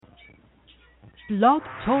Blog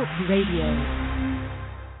Talk Radio.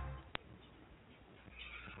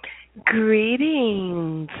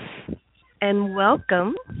 Greetings and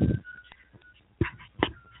welcome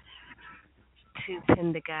to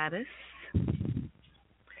PendaGoddess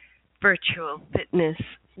Virtual Fitness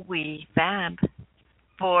Wii FAB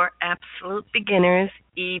for absolute beginners,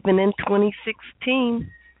 even in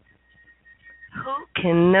 2016, who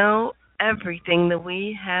can know everything the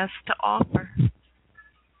Wii has to offer.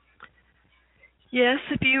 Yes,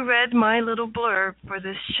 if you read my little blurb for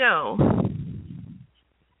this show,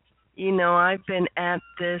 you know I've been at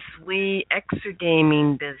this Wii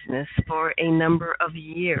exergaming business for a number of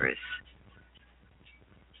years.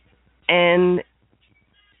 And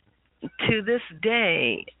to this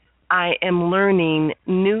day, I am learning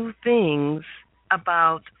new things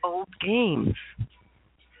about old games.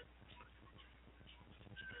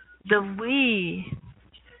 The Wii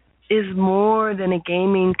is more than a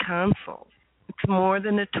gaming console. It's more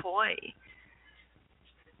than a toy.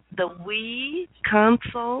 The Wii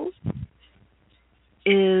console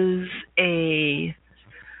is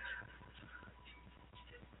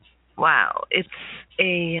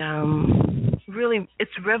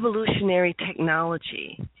it's revolutionary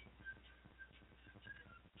technology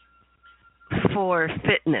for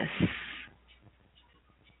fitness.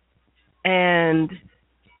 And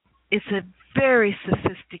it's a very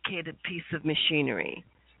sophisticated piece of machinery,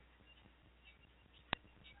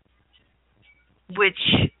 which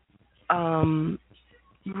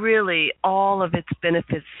really all of its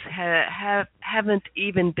benefits haven't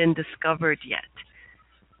even been discovered yet.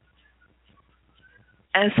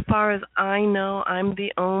 As far as I know, I'm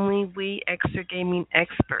the only Wii exergaming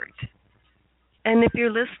expert. And if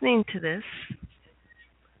you're listening to this,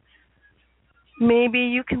 maybe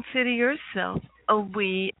you consider yourself a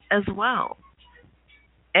Wii as well.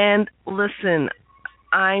 And listen,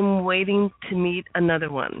 I'm waiting to meet another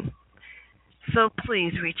one. So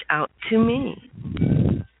please reach out to me.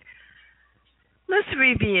 Let's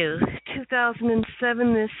review.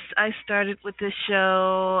 2007, I started with this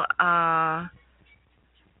show. I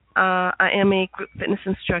am a group fitness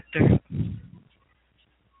instructor.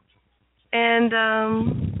 And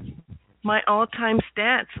my all-time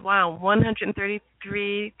stats,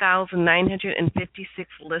 133,956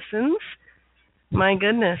 listens. My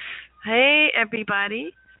goodness. Hey,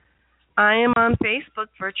 everybody. I am on Facebook,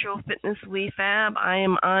 Virtual Fitness Wii FAB. I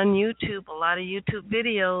am on YouTube, a lot of YouTube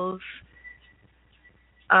videos.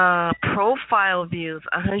 Profile views,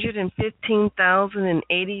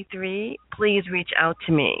 115,083. Please reach out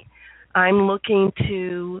to me. I'm looking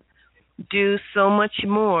to do so much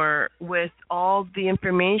more with all the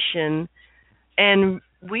information and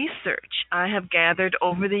research I have gathered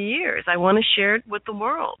over the years. I want to share it with the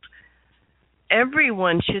world.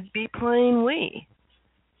 Everyone should be playing Wii.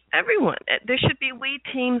 Everyone. There should be Wii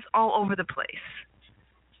teams all over the place.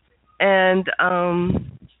 And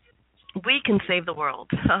we can save the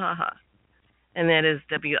world. And that is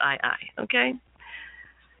WII, okay?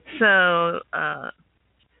 So,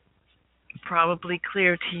 probably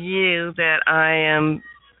clear to you that I am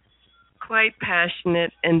quite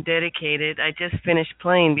passionate and dedicated. I just finished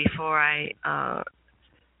playing before I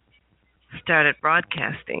started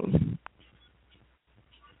broadcasting.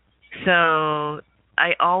 So,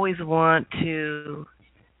 I always want to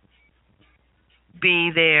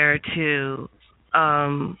be there to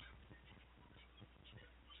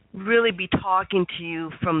really be talking to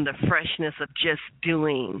you from the freshness of just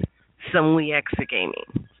doing some Wii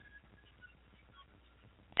exergaming.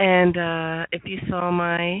 And if you saw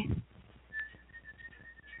my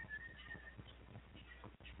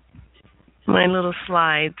little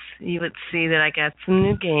slides, you would see that I got some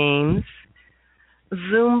new games.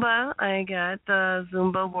 Zumba, I got the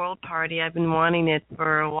Zumba World Party. I've been wanting it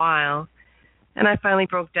for a while, and I finally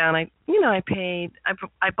broke down. I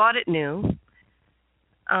bought it new,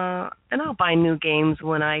 and I'll buy new games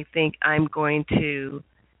when I think I'm going to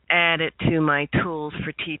add it to my tools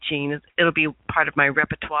for teaching. It'll be part of my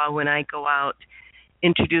repertoire when I go out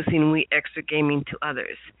introducing Wii exergaming to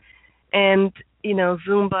others. And,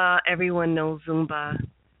 Zumba, everyone knows Zumba,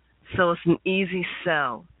 so it's an easy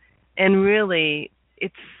sell. And really,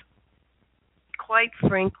 it's quite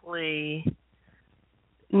frankly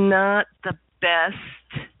not the best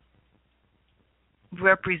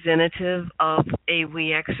representative of a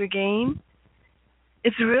Wii exergame.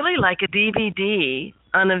 It's really like a DVD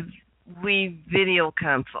on a Wii video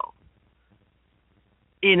console.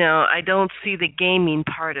 I don't see the gaming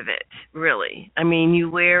part of it, really. I mean, you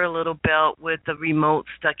wear a little belt with the remote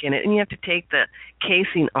stuck in it, and you have to take the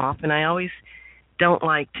casing off, and I always don't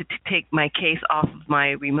like to take my case off of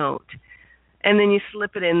my remote. and then you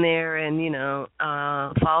slip it in there, and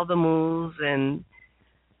follow the moves, and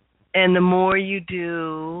the more you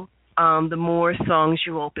do, the more songs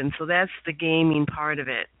you open. So that's the gaming part of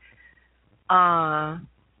it.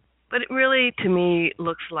 But it really, to me,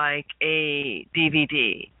 looks like a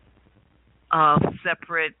DVD of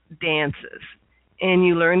separate dances. And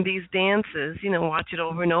you learn these dances, watch it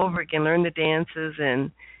over and over again, learn the dances,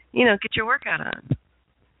 and, get your workout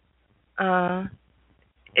on.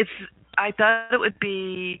 I thought it would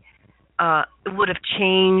have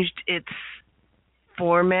changed its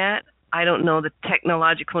format. I don't know the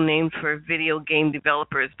technological names for video game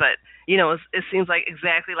developers, but it seems like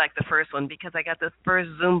exactly like the first one, because I got the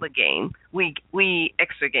first Zumba game, Wii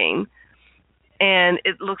exergame, and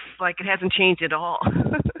it looks like it hasn't changed at all.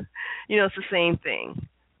 It's the same thing.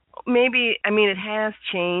 Maybe, it has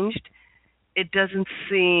changed. It doesn't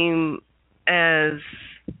seem as,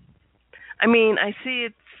 I see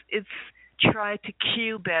it's tried to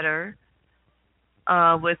cue better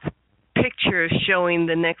with pictures showing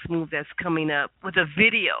the next move that's coming up, with a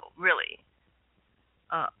video, really,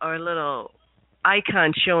 or a little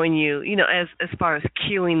icon showing you, as far as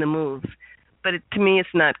cueing the moves. But to me,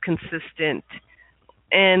 it's not consistent,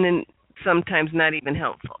 and sometimes not even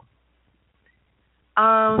helpful.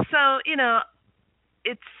 So,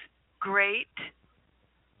 it's great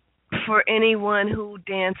for anyone who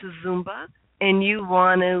dances Zumba and you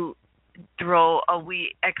want to throw a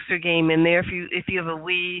Wii exergame in there. If you have a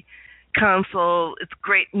Wii console, it's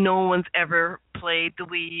great. No one's ever played the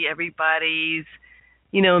Wii. Everybody's,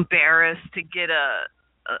 embarrassed to get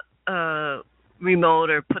a remote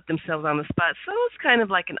or put themselves on the spot. So it's kind of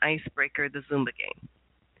like an icebreaker, the Zumba game.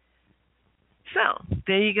 So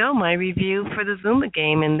there you go, my review for the Zumba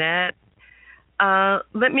game. And that,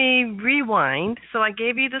 let me rewind. So I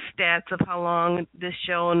gave you the stats of how long this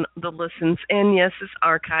show and the listens. And yes, it's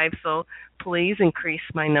archived, so please increase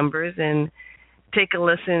my numbers and take a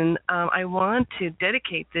listen. I want to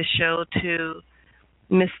dedicate this show to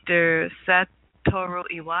Mr. Satoru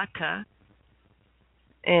Iwata,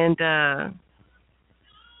 and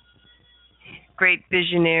great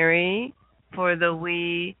visionary for the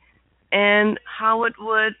Wii and how it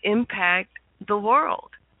would impact the world.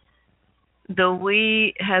 The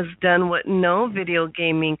Wii has done what no video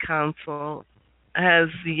gaming console has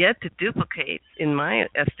yet to duplicate, in my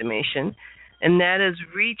estimation, and that is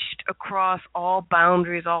reached across all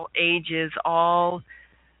boundaries, all ages, all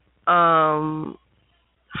venues.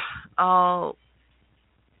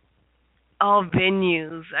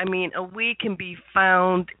 A Wii can be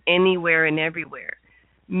found anywhere and everywhere.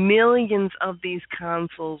 Millions of these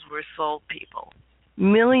consoles were sold, people.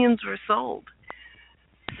 Millions were sold.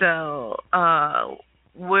 So,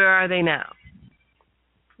 where are they now?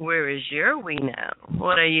 Where is your Wii now?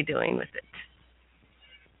 What are you doing with it?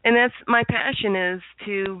 And that's my passion, is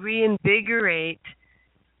to reinvigorate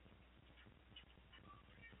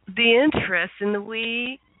the interest in the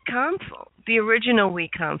Wii console, the original Wii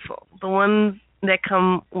console, the ones that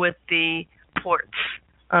come with the ports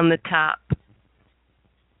on the top.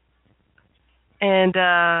 And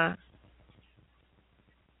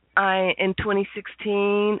in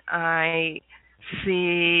 2016, I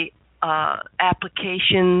see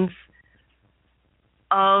applications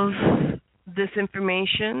of this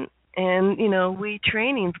information, and Wii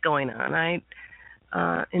trainings going on. I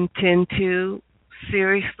intend to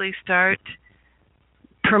seriously start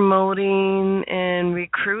promoting and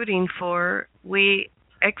recruiting for Wii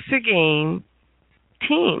exergame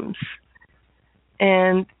teams.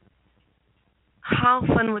 And how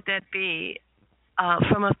fun would that be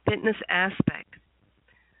from a fitness aspect?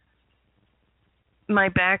 My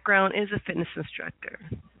background is a fitness instructor.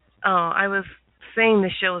 I was saying the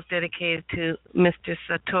show is dedicated to Mr.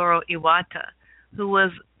 Satoru Iwata, who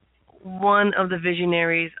was one of the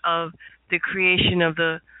visionaries of the creation of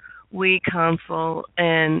the Wii console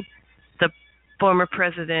and the former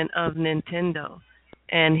president of Nintendo,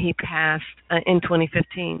 and he passed in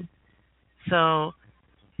 2015. So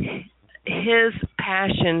his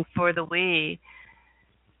passion for the Wii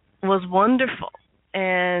was wonderful,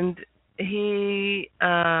 and he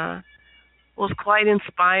was quite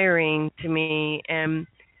inspiring to me, and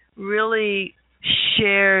really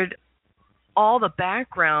shared all the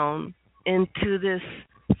background into this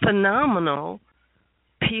phenomenal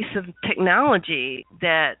piece of technology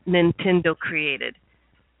that Nintendo created.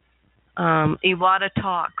 Iwata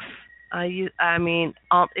Talks.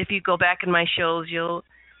 If you go back in my shows, you'll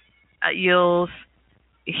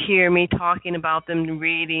hear me talking about them,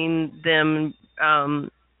 reading them. I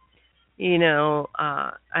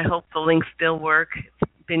hope the links still work.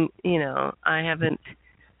 I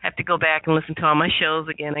have to go back and listen to all my shows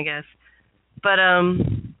again, I guess. But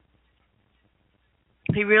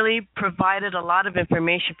he really provided a lot of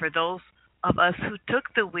information for those of us who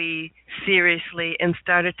took the Wii seriously and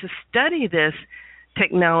started to study this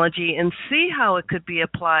technology and see how it could be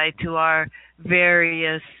applied to our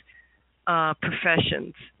various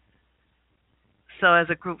professions. So as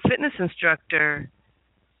a group fitness instructor,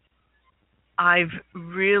 I've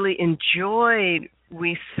really enjoyed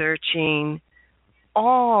researching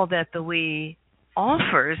all that the Wii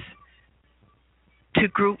offers to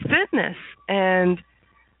group fitness, and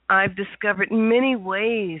I've discovered many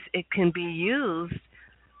ways it can be used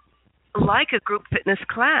like a group fitness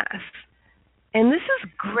class. And this is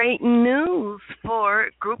great news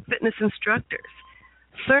for group fitness instructors,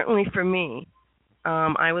 certainly for me.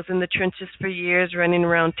 I was in the trenches for years running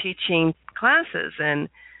around teaching classes, and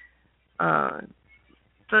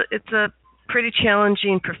so it's a pretty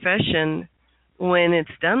challenging profession when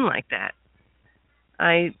it's done like that.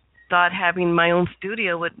 I thought having my own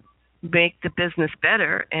studio would make the business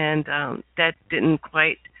better, and that didn't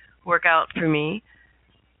quite work out for me.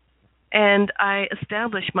 And I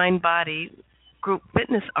established Mind Body Group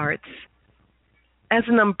Fitness Arts as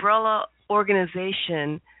an umbrella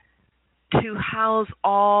organization to house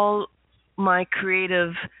all my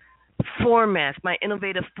creative formats, my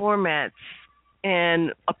innovative formats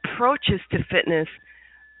and approaches to fitness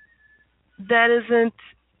that isn't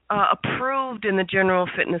approved in the general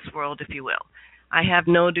fitness world, if you will. I have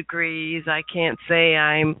no degrees. I can't say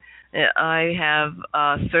I have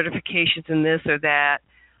certifications in this or that.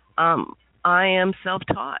 I am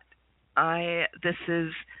self-taught. This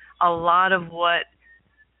is a lot of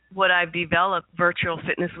what I've developed. Virtual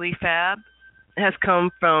Fitness Wii FAB has come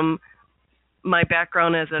from my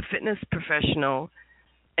background as a fitness professional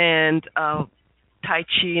and a Tai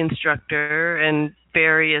Chi instructor and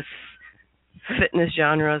various fitness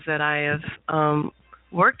genres that I have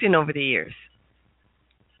worked in over the years.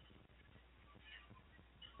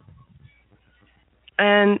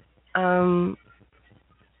 And the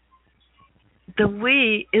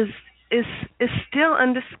Wii is still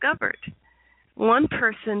undiscovered. One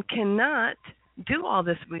person cannot do all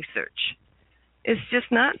this research. It's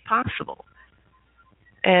just not possible.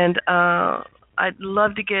 And I'd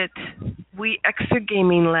love to get Wii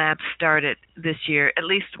exergaming labs started this year, at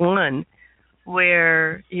least one,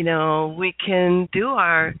 where we can do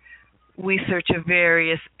our research of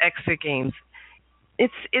various exergames.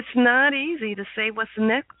 It's not easy to say what's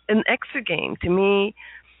an exergame. To me,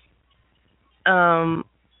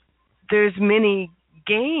 there's many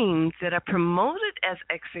games that are promoted as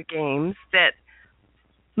exergames that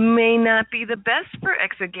may not be the best for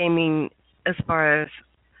exergaming as far as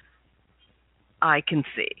I can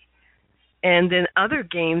see. And then other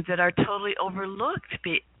games that are totally overlooked,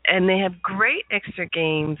 and they have great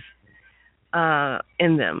exergames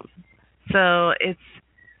in them. So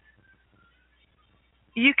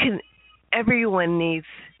everyone needs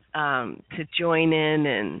to join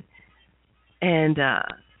in and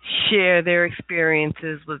share their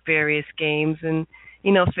experiences with various games, and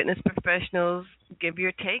fitness professionals give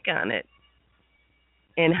your take on it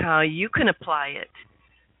and how you can apply it.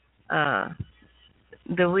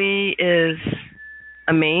 The Wii is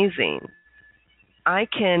amazing.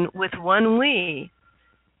 With one Wii,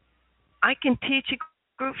 I can teach a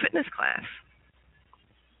group fitness class.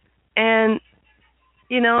 And,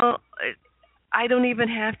 I don't even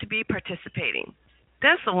have to be participating.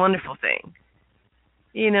 That's a wonderful thing.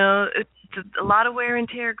 A lot of wear and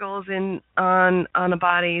tear goes in on a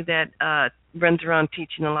body that runs around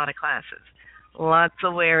teaching a lot of classes. Lots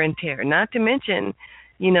of wear and tear. Not to mention,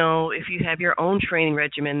 if you have your own training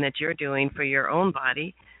regimen that you're doing for your own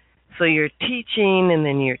body, so you're teaching and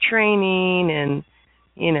then you're training, and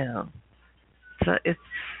so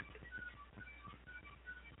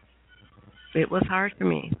it was hard for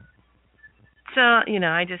me. So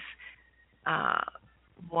I just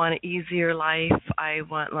want an easier life. I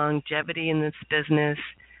want longevity in this business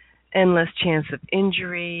and less chance of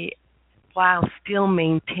injury, while still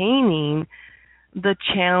maintaining the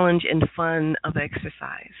challenge and fun of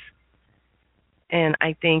exercise. And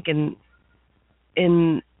I think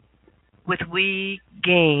with Wii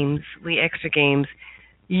exergames,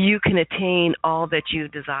 you can attain all that you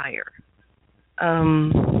desire.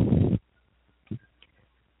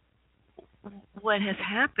 What has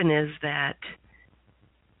happened is that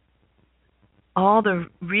all the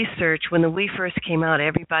research, when the Wii first came out,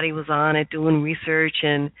 everybody was on it doing research,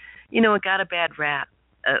 and it got a bad rap.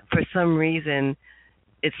 For some reason,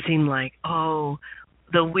 it seemed like, the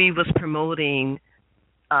Wii was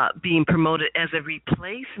being promoted as a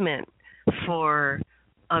replacement for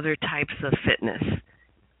other types of fitness,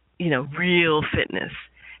 real fitness.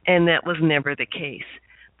 And that was never the case.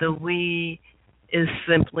 The Wii is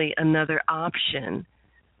simply another option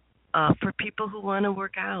for people who want to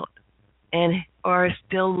work out and are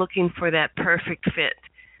still looking for that perfect fit.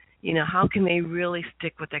 You know, how can they really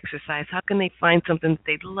stick with exercise? How can they find something that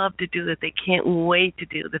they'd love to do, that they can't wait to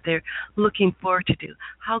do, that they're looking forward to do?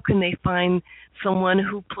 How can they find someone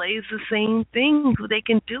who plays the same thing, who they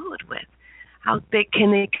can do it with? How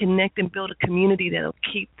can they connect and build a community that'll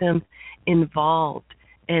keep them involved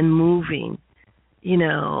and moving, you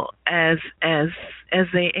know, as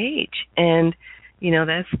they age? And, you know,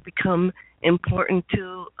 that's become important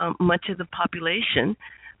to much of the population,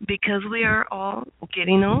 because we are all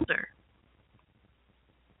getting older.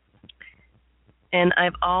 And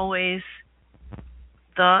I've always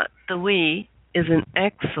thought the Wii is an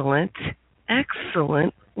excellent,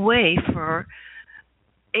 excellent way for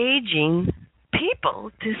aging people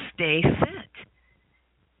to stay fit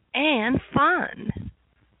and fun.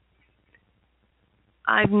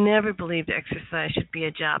 I've never believed exercise should be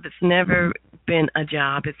a job. It's never been a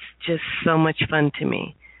job. It's just so much fun to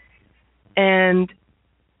me. And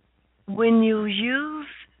when you use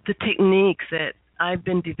the techniques that I've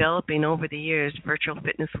been developing over the years, Virtual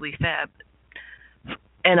Fitness Wii FAB,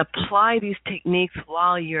 and apply these techniques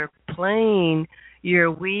while you're playing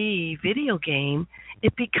your Wii video game,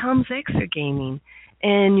 it becomes exergaming.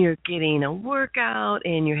 And you're getting a workout,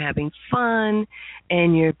 and you're having fun,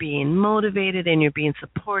 and you're being motivated, and you're being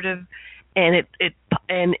supportive, and it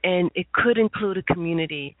could include a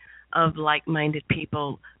community of like-minded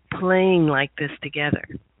people playing like this together.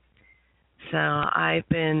 So I've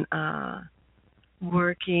been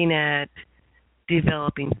working at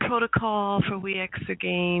developing protocol for Wii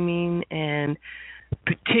exergaming and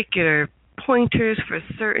particular pointers for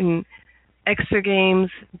certain exergames.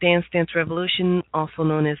 Dance Dance Revolution, also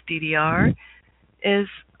known as DDR, is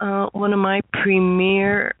one of my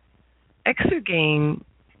premier exergames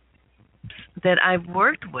that I've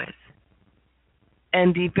worked with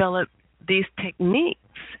and developed these techniques.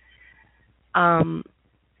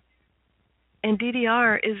 And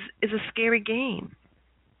DDR is a scary game.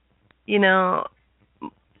 You know,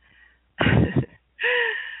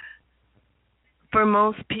 for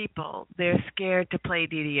most people, they're scared to play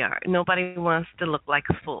DDR. Nobody wants to look like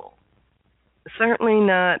a fool. Certainly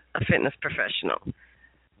not a fitness professional.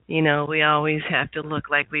 You know, we always have to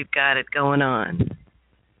look like we've got it going on.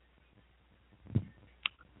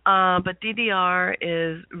 But DDR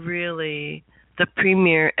is really the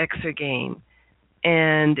premier exergame.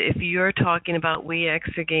 And if you're talking about Wii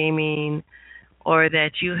exergaming, or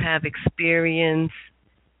that you have experience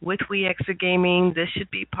with Wii exergaming, this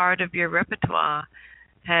should be part of your repertoire,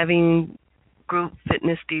 having group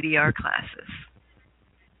fitness DDR classes.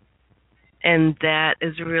 And that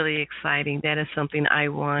is really exciting. That is something I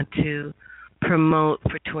want to promote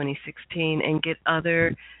for 2016 and get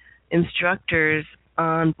other instructors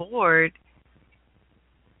on board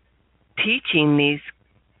teaching these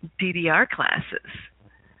DDR classes.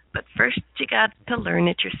 But first, you got to learn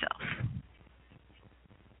it yourself.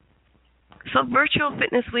 So Virtual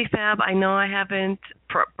Fitness Wii FAB, I know I haven't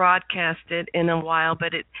broadcasted in a while,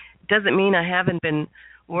 but it doesn't mean I haven't been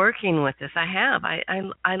working with this. I have.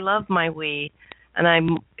 I love my Wii,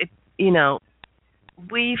 and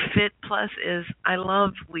Wii Fit Plus I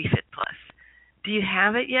love Wii Fit Plus. Do you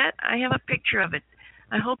have it yet? I have a picture of it.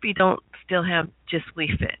 I hope you don't still have just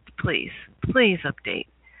Wii Fit. Please update.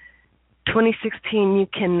 2016, you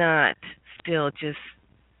cannot still just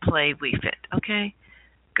play Wii Fit, okay?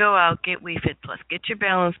 Go out, get Wii Fit Plus. Get your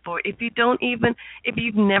balance board. If you've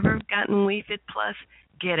never gotten Wii Fit Plus,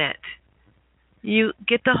 get it. You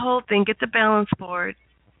get the whole thing, get the balance board.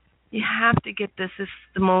 You have to get this. This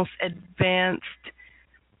is the most advanced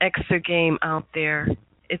exergame out there.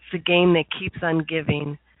 It's the game that keeps on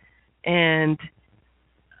giving. And,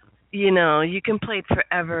 you know, you can play it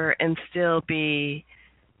forever and still be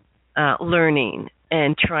learning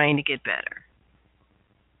and trying to get better.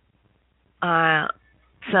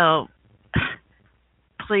 So,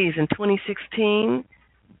 please, in 2016,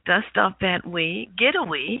 dust off that Wii, get a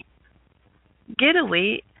Wii,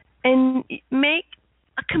 and make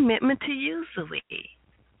a commitment to use the Wii.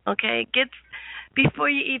 Okay? Before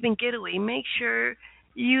you even get a Wii, make sure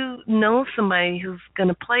you know somebody who's going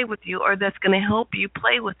to play with you, or that's going to help you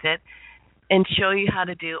play with it and show you how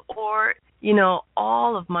to do. Or, you know,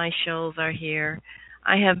 all of my shows are here.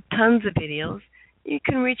 I have tons of videos. You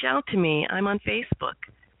can reach out to me. I'm on Facebook.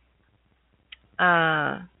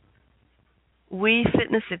 Wii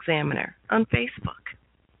Fitness Examiner on Facebook.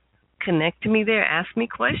 Connect to me there. Ask me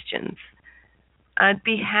questions. I'd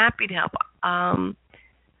be happy to help.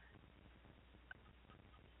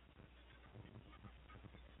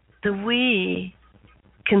 the Wii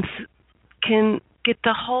can get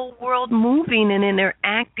the whole world moving and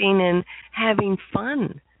interacting and having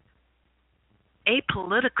fun.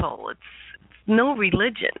 Apolitical. It's no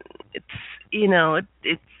religion. It's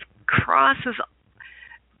it crosses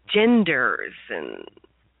genders, and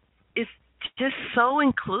it's just so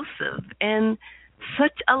inclusive and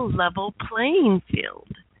such a level playing field.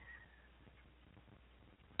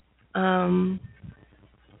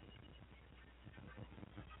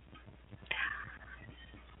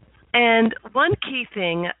 And one key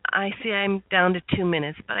thing, I see I'm down to 2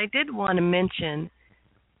 minutes, but I did want to mention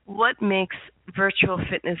what makes Virtual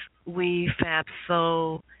Fitness Wii FAB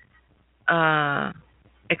so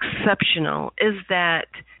exceptional is that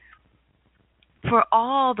for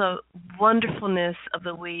all the wonderfulness of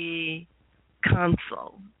the Wii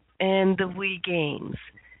console and the Wii games,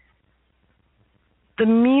 the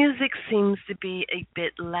music seems to be a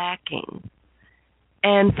bit lacking.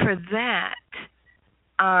 And for that,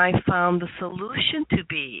 I found the solution to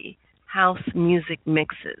be house music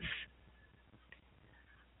mixes.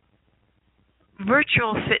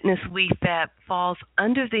 Virtual Fitness Wii FAB falls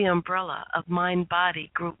under the umbrella of Mind Body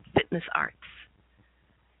Group Fitness Arts.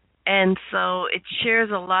 And so it shares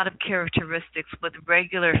a lot of characteristics with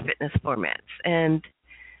regular fitness formats. And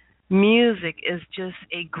music is just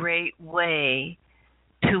a great way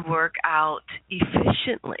to work out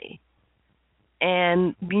efficiently.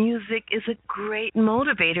 And music is a great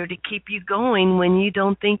motivator to keep you going when you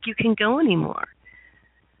don't think you can go anymore.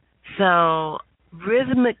 So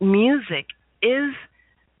rhythmic music is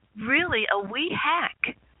really a Wii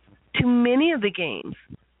hack to many of the games.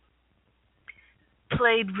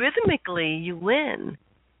 Played rhythmically, you win,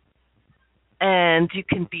 and you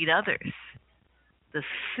can beat others. The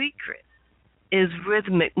secret is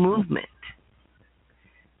rhythmic movement.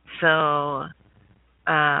 So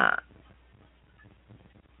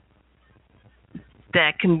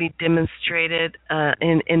that can be demonstrated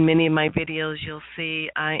in many of my videos. You'll see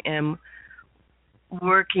I am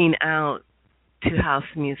working out to house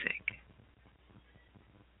music.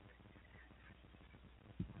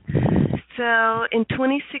 So in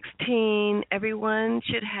 2016, everyone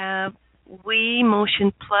should have Wii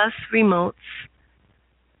Motion Plus remotes,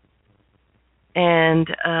 and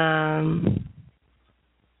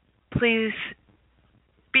please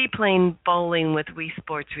be playing bowling with Wii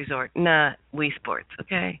Sports Resort, not Wii Sports,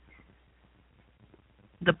 okay?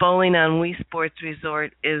 The bowling on Wii Sports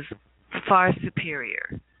Resort is far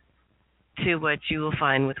superior to what you will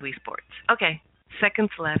find with Wii Sports. Okay,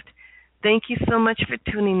 seconds left. Thank you so much for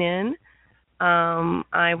tuning in.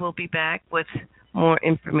 I will be back with more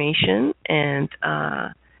information, and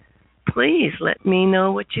please let me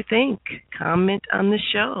know what you think. Comment on the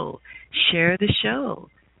show. Share the show.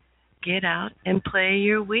 Get out and play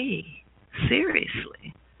your Wii.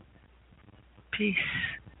 Seriously. Peace.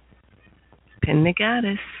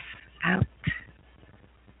 PendaGoddess out.